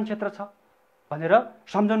निर्वाचन क्षेत्र छ भनेर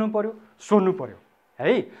सम्झनु पर्यो सोध्नु पर्यो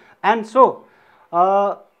है and so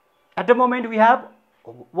at the moment we have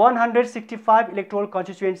 165 electoral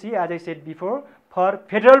constituency as I said before for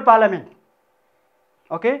federal parliament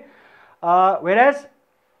okay whereas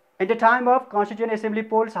in the time of constituent assembly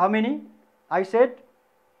polls how many I said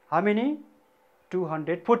how many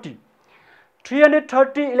 240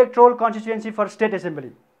 330 electoral constituency for state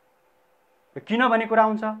assembly किन भन्ने कुरा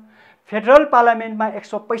हुन्छ federal पार्लियामेन्टमा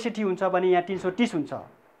 165 हुन्छ भने यहाँ 330 हुन्छ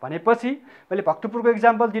भनेपछि मैले भक्तपुरको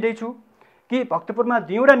एक्जाम्पल दिदै छु कि भक्तपुरमा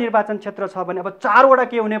दुईवटा निर्वाचन क्षेत्र छ भने अब चारवटा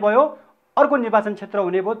के हुने भयो अर्को निर्वाचन क्षेत्र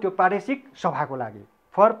हुने भयो त्यो प्रादेशिक सभाको लागि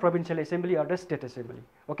for प्रोभिन्शियल assembly or state assembly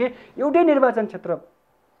okay एउटै निर्वाचन क्षेत्र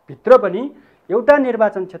भित्र पनि एउटा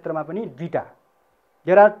निर्वाचन क्षेत्रमा पनि दुईटा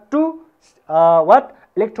there are two what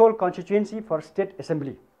electoral constituency for state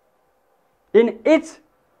assembly in each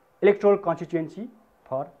electoral constituency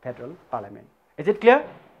for federal parliament. Is it clear?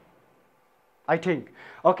 I think.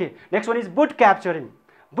 Okay, next one is boot capturing.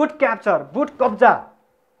 Boot capture, boot kabja.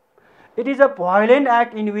 It is a violent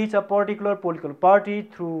act in which a particular political party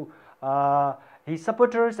through his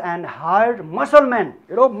supporters and hired muscle men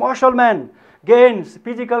gains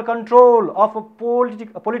physical control of a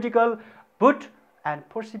political boot and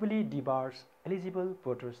forcibly debars eligible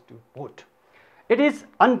voters to vote. It is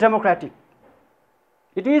undemocratic.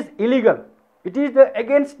 It is illegal. It is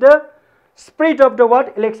against the spirit of the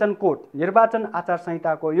what election code. निर्वाचन आचार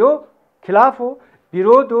संहिताको यो खिलाफ हो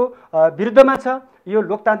विरोध हो विरुद्धमा छ यो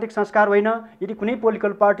लोकतान्त्रिक संस्कार होइन यदि कुनै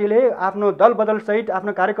पोलिटिकल पार्टीले आफ्नो दल बदल सहित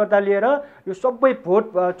आफ्नो कार्यकर्ता लिएर यो सबै भोट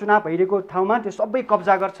चुनाव भइरहेको ठाउँमा त्यो सबै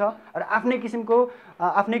कब्जा गर्छ र आफ्नै किसिमको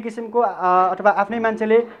अथवा आफ्नै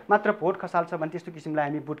मान्छेले मात्र भोट खसाल्छ भने त्यस्तो किसिमलाई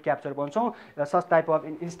हामी boot capture भन्छौं such type of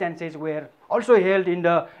instances were also held in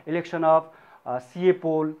the election of CA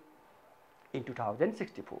poll in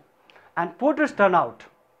 2064 and voters turnout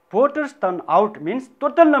means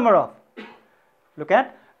total number of look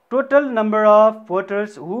at total number of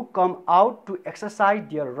voters who come out to exercise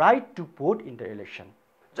their right to vote in the election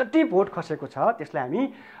जति vote खसेको छ त्यसलाई हामी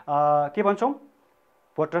के भन्छौं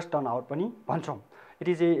voters turnout पनि भन्छौं it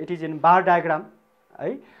is in bar diagram है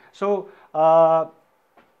so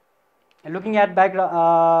looking at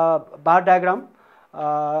bar diagram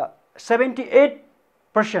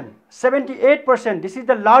 78% this is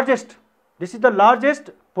the largest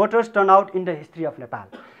voters turnout in the history of Nepal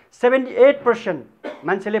 78%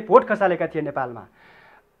 मान्छेले vote खसालेका थिए नेपालमा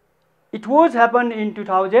it was happened in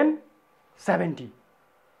 2070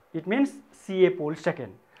 it means CA poll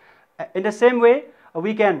second in the same way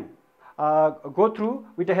we can go through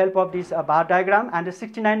with the help of this bar diagram and the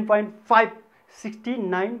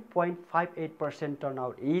 69.58%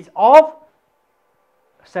 turnout is of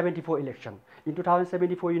 74 election in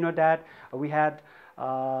 2074 you know that we had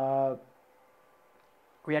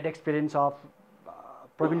experience of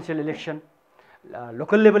provincial election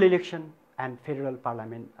local level election and federal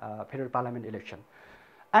parliament election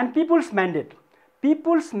and people's mandate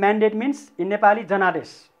means in Nepali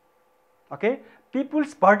janadesh okay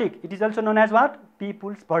people's verdict it is also known as what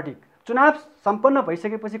people's verdict चुनाव सम्पन्न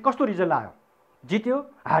भइसकेपछि कस्तो result आयो जित्यो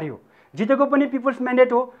हार्यो जितेको पनि people's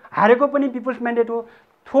mandate हो हारेको पनि people's mandate हो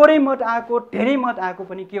थोरै मत आएको धेरै मत आएको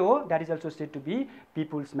पनि के हो that is also said to be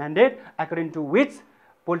people's mandate according to which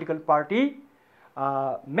political party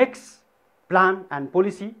makes plan and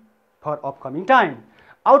policy for upcoming time.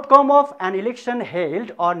 Outcome of an election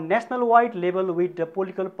held on national wide level with the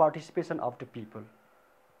political participation of the people.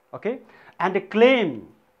 Okay, and the claim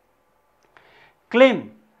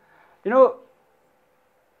you know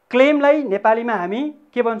claim lai Nepali ma हामी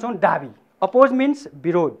के भन्छौं दाबी oppose means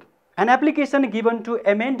विरोध an application given to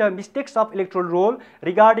amend the mistakes of electoral roll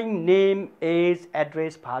regarding name age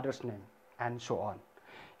address father's name and so on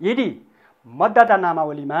यदि मतदाता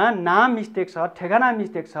नामावलीमा नाम mistake छ, ठेगाना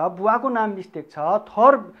mistake छ, बुवाको नाम मिस्टेक छ,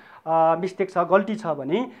 थर मिस्टेक छ, गल्ती छ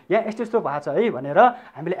भने यहाँ यस्तो यस्तो भएको छ है भनेर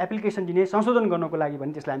हामीले एप्लिकेसन दिने संशोधन गर्नको लागि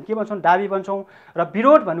भने त्यसलाई हामी के भन्छौँ, दाबी भन्छौँ। र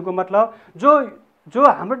विरोध भन्नुको मतलब जो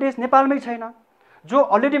हाम्रो देश नेपालमै छैन, जो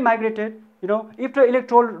already migrated, if the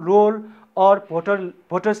electoral roll or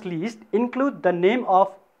voters list include the name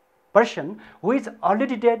of person who is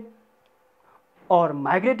already dead or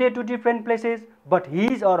migrated to different places, but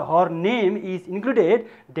his or her name is included,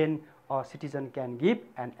 then a citizen can give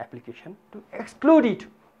an application to exclude it,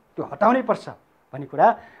 to हटाउनै पर्छ भन्ने कुरा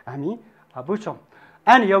हामी बुझ्छौँ।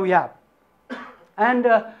 And here we have, and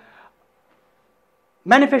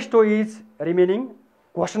manifesto is remaining,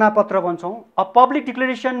 घोषणा पत्र भन्छौँ, a public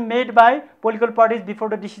declaration made by political parties before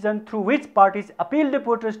the decision through which parties appeal the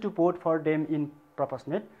voters to vote for them in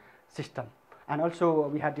proportionate system. And also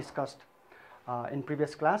we had discussed in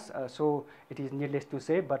previous class, so it is needless to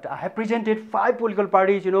say, but I have presented 5 political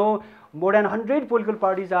parties. More than 100 political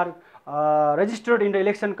parties are registered in the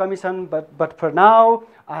election commission, but for now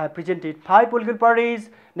I have presented 5 political parties.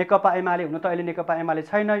 नेकपा एमाले, हुन त अहिले नेकपा एमाले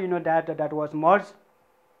छैन, that was merged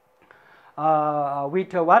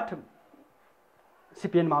with what?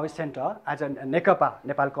 CPN Maoist Center as a Nekapa,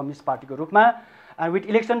 Nepal Communist Party ko रूपमा, and with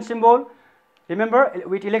election symbol, remember,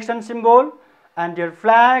 with election symbol and their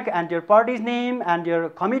flag and their party's name and their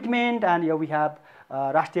commitment, and here we have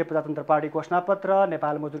राष्ट्रिय प्रजातन्त्र party घोषणापत्र,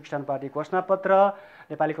 नेपाल मजदुर किसान party घोषणापत्र,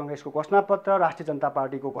 नेपाली कांग्रेसको घोषणापत्र, राष्ट्रिय जनता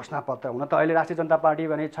पार्टीको घोषणापत्र। हुन त अहिले राष्ट्रिय जनता पार्टी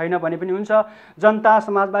भने छैन भने पनि हुन्छ, जनता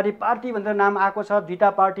समाजवादी पार्टी भनेर नाम आएको छ, दुईटा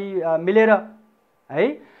पार्टी मिलेर है।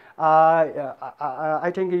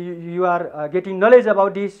 I think you are getting knowledge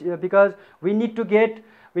about this because we need to get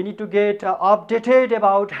updated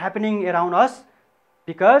about happening around us,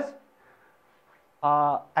 because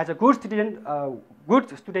as a good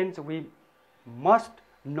students we must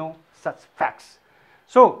know such facts.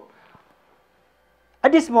 So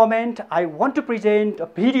at this moment I want to present a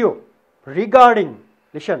video regarding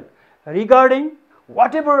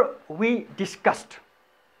whatever we discussed.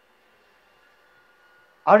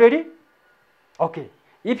 Are you ready? Okay.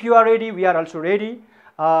 If you are ready, we are also ready.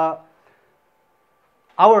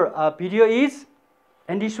 Our video is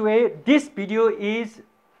in this way. This video is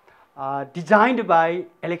designed by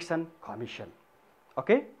Election Commission.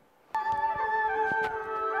 Okay.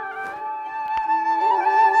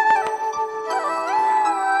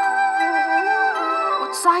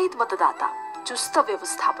 उत्साहित मतदाता, चुस्त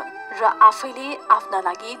व्यवस्थापन र आफैले आफ्ना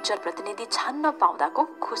लागि जनप्रतिनिधि छान्न पाउँदाको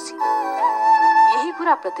खुसी, यही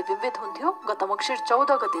कुरा प्रतिबिम्बित हुन्थ्यो गत मङ्सिर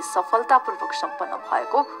 14 गते सफलतापूर्वक सम्पन्न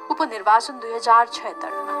भएको उपनिर्वाचन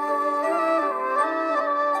 2076 मा।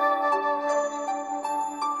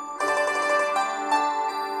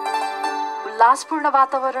 उल्लासपूर्ण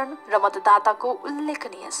वातावरण र मतदाताको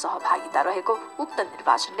उल्लेखनीय सहभागिता रहेको उक्त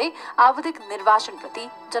निर्वाचनले आवधिक निर्वाचनप्रति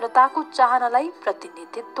जनताको चाहनालाई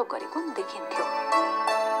प्रतिनिधित्व गरेको देखिन्थ्यो।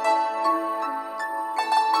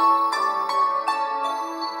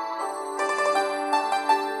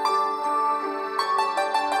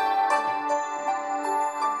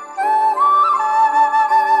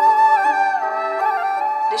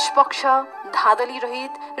 निष्पक्ष, धाँधली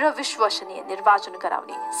रहित र विश्वसनीय निर्वाचन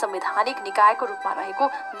गराउने संवैधानिक निकायको रूपमा रहेको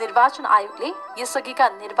निर्वाचन आयोगले यसअघिका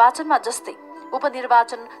निर्वाचनमा जस्तै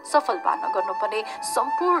उपनिर्वाचन सफल पार्न गर्नुपर्ने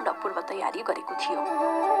सम्पूर्ण पूर्व तयारी गरेको थियो।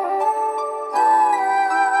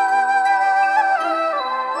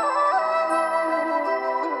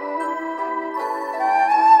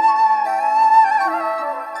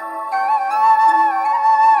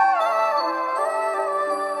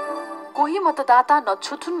 मतदाता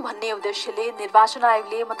नछुटुन् भन्ने उद्देश्यले निर्वाचन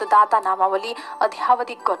आयोगले मतदाता नामावली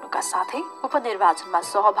अध्यावधिक गर्नुका साथै उपनिर्वाचनमा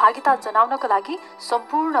सहभागिता जनाउनका लागि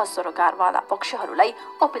सम्पूर्ण सरकारवाला पक्षहरूलाई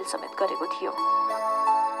अपिल समेत गरेको थियो।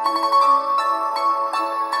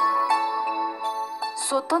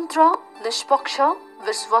 स्वतन्त्र, निष्पक्ष,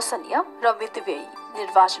 विश्वसनीय र मितव्ययी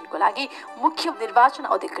निर्वाचनको लागि मुख्य निर्वाचन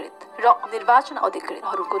अधिकृत र निर्वाचन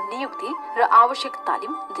अधिकृतहरूको नियुक्ति र आवश्यक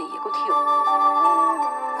तालिम दिइएको थियो।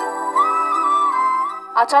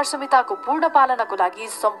 आचार संहिताको पूर्ण पालनाको लागि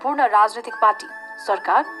सम्पूर्ण राजनीतिक पार्टी,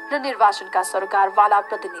 सरकार र निर्वाचनका सरकारवाला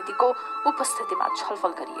प्रतिनिधिको उपस्थितिमा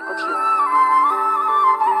छलफल गरिएको थियो।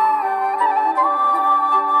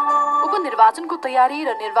 उपनिर्वाचनको तयारी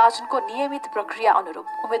र निर्वाचनको नियमित प्रक्रिया अनुरूप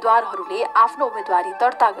उम्मेद्वारहरूले आफ्नो उम्मेदवारी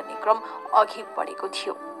दर्ता गर्ने क्रम अघि बढेको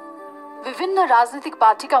थियो। विभिन्न राजनीतिक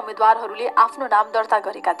पार्टीका उम्मेद्वारहरूले आफ्नो नाम दर्ता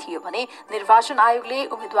गरेका थिए भने निर्वाचन आयोगले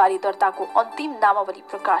उम्मेदवारी दर्ताको अन्तिम नामावली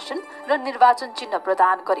प्रकाशन र निर्वाचन चिन्ह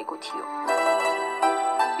प्रदान गरेको थियो।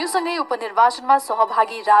 यो सँगै उपनिर्वाचनमा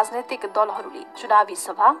सहभागी राजनीतिक दलहरूले चुनावी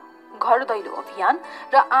सभा, घर दैलो अभियान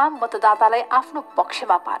र आम मतदातालाई आफ्नो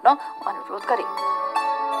पक्षमा पार्न अनुरोध गरे।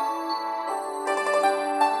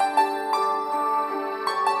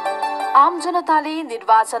 आम जनताले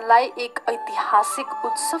निर्वाचनलाई एक ऐतिहासिक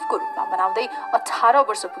उत्सवको रूपमा मनाउँदै 18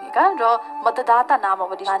 वर्ष पुगेका र मतदाता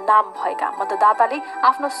नामावलीमा नाम भएका मतदाताले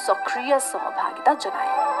आफ्नो सक्रिय सहभागिता जनाए।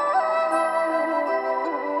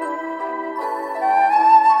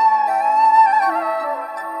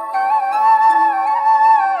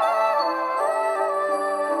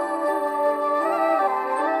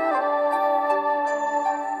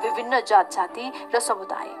 विभिन्न जात जाति र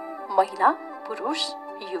समुदाय, महिला, पुरुष,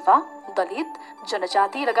 युवा, दलित,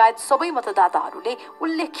 जनजाति लगायत सबै मतदाताहरूले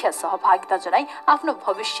उल्लेख्य सहभागिता जनाई आफ्नो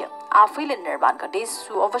भविष्य आफैले निर्माण गर्ने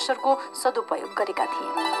सुअवसरको सदुपयोग गरेका थिए।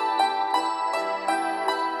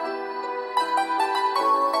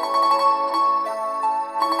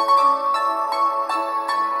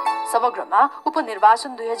 समग्रमा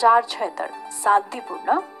उपनिर्वाचन 2076 शान्तिपूर्ण,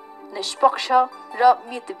 निष्पक्ष र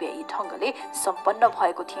मितव्ययी ढङ्गले सम्पन्न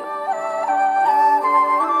भएको थियो।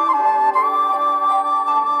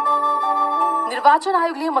 निर्वाचन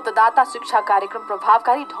आयोगले मतदाता शिक्षा कार्यक्रम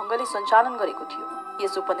प्रभावकारी ढङ्गले सञ्चालन गरेको थियो।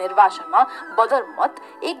 यस उपनिर्वाचनमा बदर मत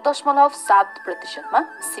 1.7% मा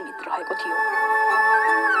सीमित रहेको थियो।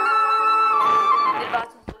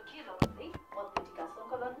 निर्वाचन सकिए लगत्तै मतपेटिका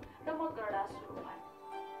सङ्कलन र मतगणना सुरु भयो।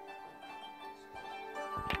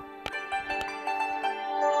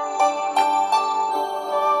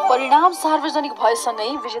 परिणाम सार्वजनिक भएसँगै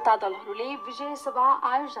विजेता दलहरूले विजय सभा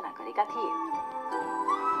आयोजना गरेका थिए।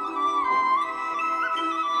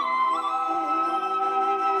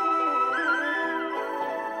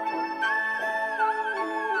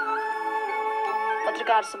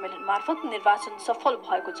 पत्रकार सम्मेलन मार्फत निर्वाचन सफल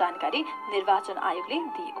भएको जानकारी निर्वाचन आयोगले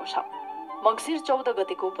दिएको छ। मङ्सिर 14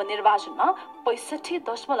 गतेको उपनिर्वाचनमा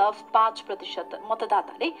 65.5%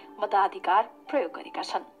 मतदाताले मताधिकार प्रयोग गरेका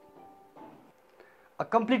छन्। A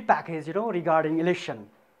complete package, regarding election.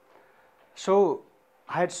 So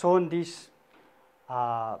I had shown this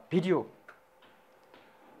video.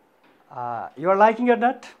 You are liking it or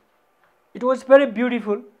not? It was very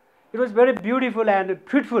beautiful. It was very beautiful and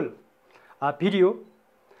fruitful video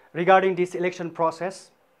regarding this election process.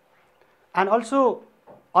 And also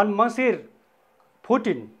on Mangshir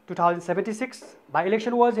 14, 2076,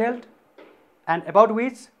 by-election was held, and about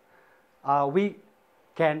which we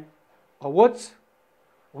can watch,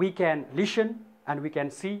 we can listen, and we can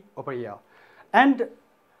see over here. And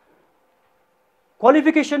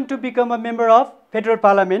qualification to become a member of Federal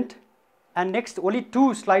Parliament, and next only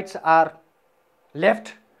 2 slides are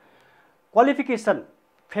left. Qualification,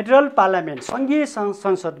 Federal Parliament, सङ्घीय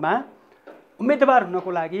संसदमा उम्मेदवार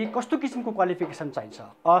हुनको लागि कस्तो किसिमको qualification चाहिन्छ?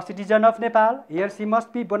 A citizen of Nepal, here she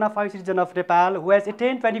must be bona fide citizen of Nepal who has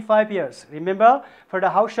attained 25 years. Remember, for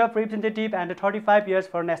the House of Representatives and 35 years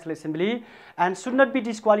for National Assembly, and should not be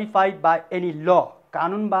disqualified by any law.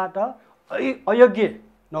 कानुनबाट अयोग्य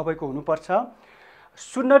नभएको हुनुपर्छ.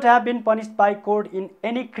 Should not have been punished by court in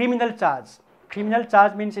any criminal charge. Criminal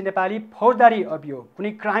charge means in Nepali फौजदारी अभियोग,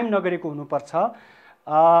 कुनै crime नगरेको हुनुपर्छ.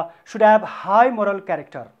 Should have high moral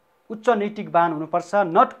character. उच्च नैतिकवान हुनुपर्छ.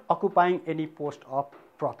 Not अकुपाइङ any post of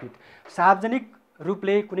profit, सार्वजनिक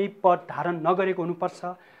रूपले कुनै पद धारण नगरेको हुनुपर्छ.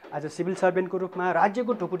 एज अ सिभिल सर्भेन्टको रूपमा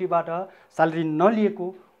राज्यको ढुकुटीबाट स्यालेरी नलिएको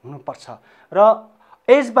हुनुपर्छ. र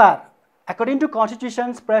as bar according to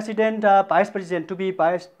constitutions, president, vice president, to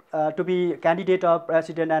be candidate of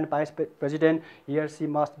president and vice president, he or she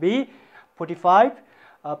must be 45.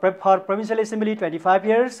 For provincial assembly 25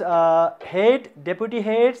 years, head, deputy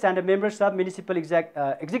heads and members of municipal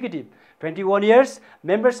executive 21 years,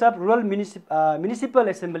 members of rural municipal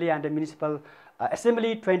assembly and municipal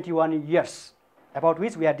assembly 21 years, about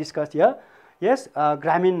which we have discussed here. Yes,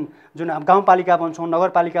 ग्रामीण जुन गाउँपालिका भन्छौँ,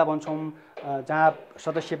 नगरपालिका भन्छौँ, जहाँ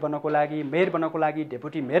सदस्य बन्नको लागि, मेयर बन्नको लागि,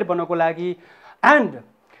 डेपुटी मेयर बन्नको लागि. And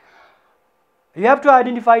you have to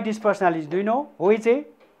identify this personality. Do you know who is he?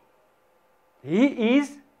 He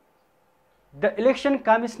is the election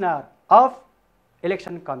commissioner of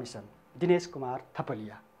Election Commission, Dinesh Kumar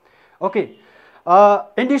Thapalia. Okay,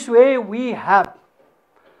 in this way we have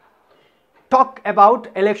talked about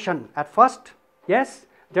election at first. Yes,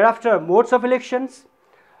 thereafter modes of elections,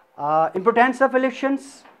 importance of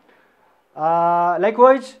elections,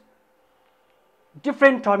 likewise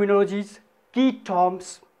different terminologies, key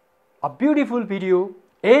terms, a beautiful video,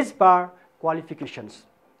 age bar, qualifications.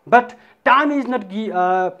 But time is not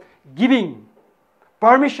giving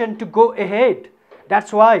permission to go ahead.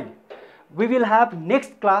 That's why we will have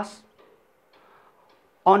next class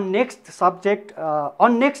on next subject,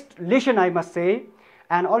 on next lesson I must say,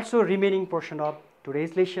 and also remaining portion of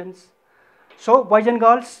today's lessons. So boys and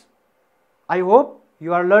girls, I hope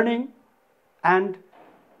you are learning, and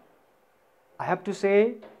I have to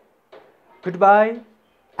say goodbye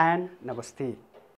and namaste.